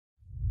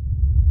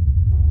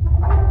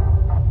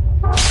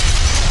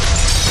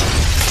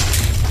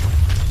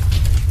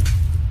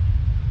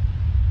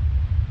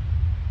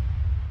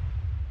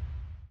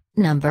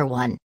Number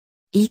 1.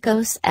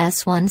 Ecosse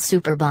S1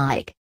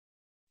 Superbike.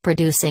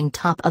 Producing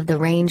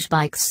top-of-the-range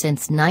bikes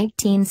since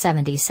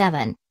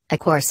 1977,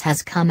 Ecorse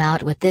has come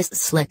out with this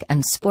slick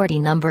and sporty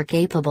number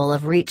capable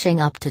of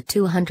reaching up to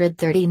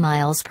 230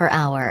 miles per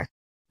hour.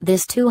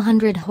 This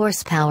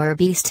 200-horsepower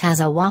beast has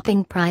a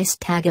whopping price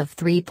tag of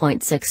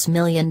 $3.6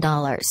 million.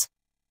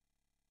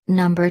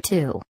 Number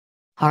 2.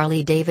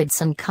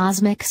 Harley-Davidson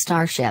Cosmic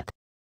Starship.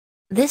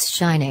 This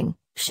shining,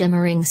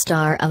 shimmering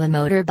star of a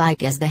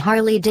motorbike is the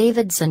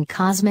Harley-Davidson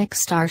Cosmic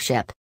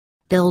Starship.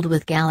 Built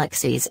with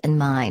Galaxies in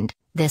mind,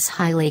 this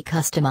highly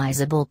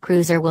customizable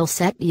cruiser will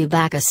set you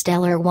back a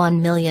stellar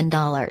 $1 million.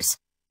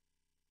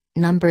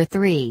 Number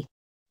 3.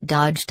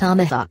 Dodge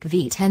Tomahawk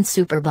V10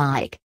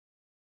 Superbike.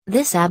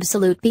 This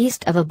absolute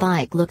beast of a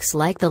bike looks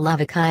like the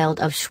Lovechild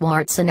of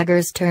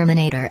Schwarzenegger's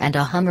Terminator and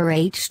a Hummer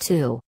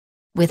H2.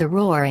 With a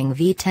roaring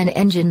V10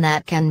 engine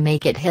that can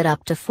make it hit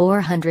up to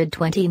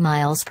 420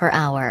 miles per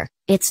hour,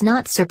 it's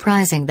not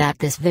surprising that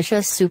this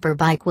vicious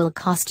superbike will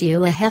cost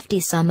you a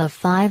hefty sum of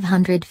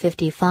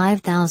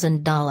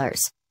 $555,000.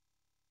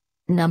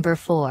 Number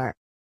 4.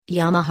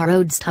 Yamaha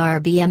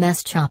Roadstar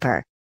BMS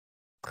Chopper.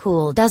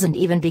 Cool doesn't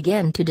even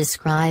begin to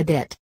describe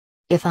it.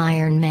 If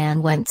Iron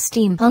Man went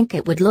steampunk,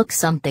 it would look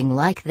something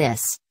like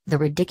this, the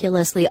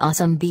ridiculously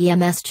awesome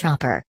BMS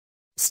Chopper.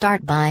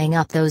 Start buying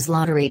up those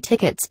lottery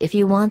tickets if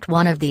you want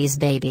one of these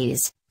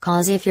babies,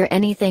 cause if you're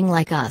anything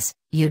like us,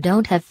 you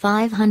don't have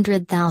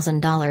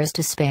 $500,000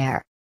 to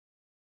spare.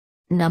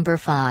 Number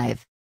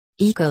 5.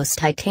 Ecosse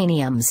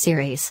Titanium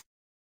Series.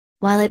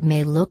 While it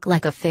may look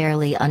like a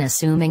fairly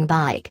unassuming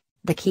bike,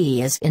 the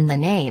key is in the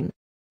name.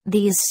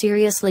 These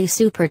seriously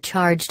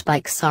supercharged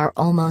bikes are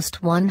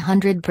almost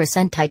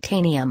 100%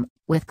 titanium,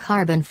 with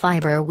carbon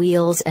fiber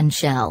wheels and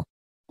shell.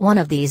 One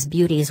of these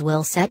beauties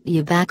will set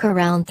you back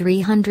around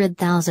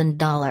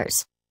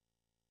 $300,000.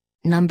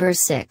 Number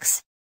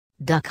 6.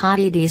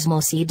 Ducati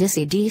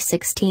Desmosedici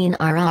D16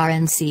 RR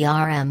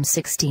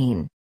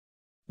CRM16.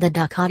 The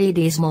Ducati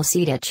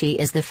Desmosedici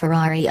is the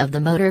Ferrari of the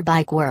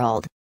motorbike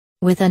world.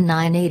 With a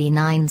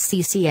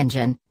 989cc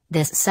engine,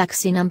 this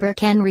sexy number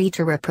can reach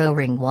a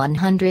roaring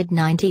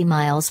 190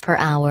 miles per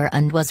hour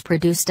and was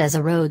produced as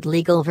a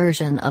road-legal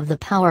version of the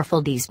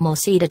powerful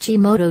Desmosedici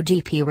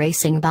MotoGP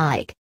racing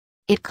bike.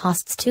 It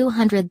costs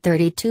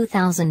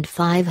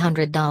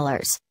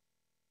 $232,500.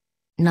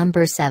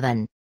 Number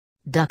 7.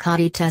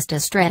 Ducati Testa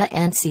Stretta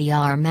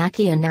NCR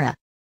Macchiniera.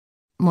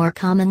 More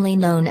commonly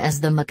known as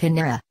the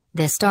Macchiniera,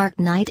 this Dark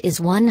Knight is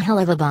one hell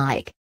of a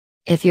bike.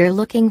 If you're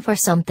looking for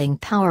something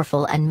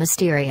powerful and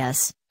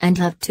mysterious, and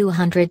have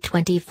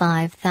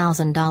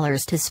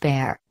 $225,000 to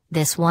spare,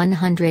 this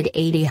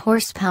 180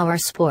 horsepower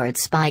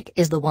sports bike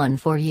is the one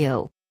for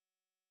you.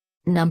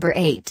 Number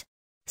 8.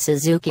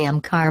 Suzuki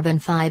Carbon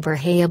Fiber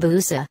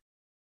Hayabusa.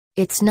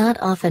 It's not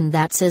often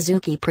that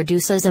Suzuki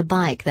produces a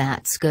bike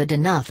that's good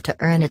enough to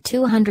earn a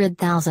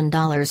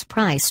 $200,000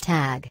 price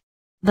tag.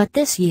 But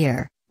this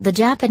year, the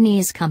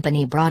Japanese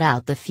company brought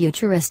out the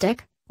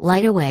futuristic,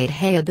 lightweight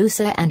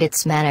Hayabusa and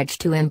it's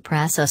managed to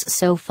impress us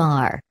so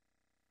far.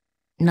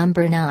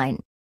 Number 9.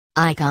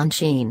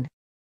 Ecorse.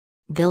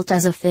 Built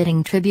as a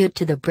fitting tribute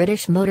to the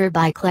British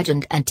motorbike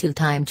legend and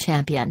two-time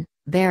champion,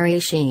 Barry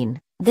Sheene,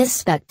 this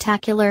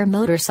spectacular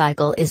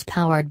motorcycle is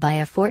powered by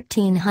a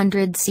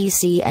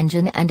 1400cc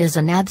engine and is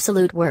an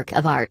absolute work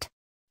of art.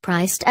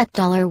 Priced at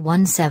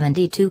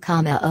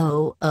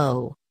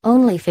 $172,000,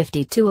 only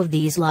 52 of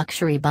these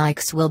luxury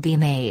bikes will be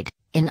made,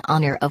 in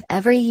honor of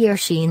every year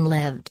Sheene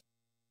lived.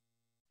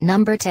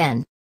 Number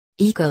 10.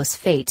 Ecosse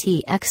Fate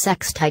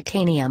EXX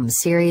Titanium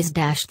Series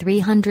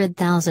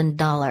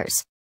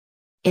 $300,000.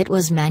 It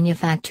was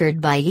manufactured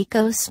by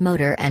Ecosse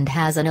Motor and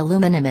has an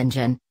aluminum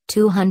engine,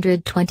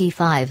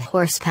 225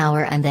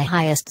 horsepower and the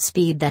highest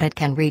speed that it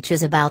can reach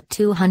is about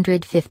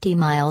 250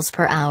 miles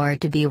per hour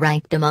to be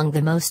ranked among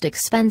the most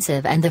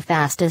expensive and the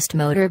fastest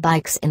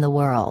motorbikes in the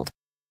world.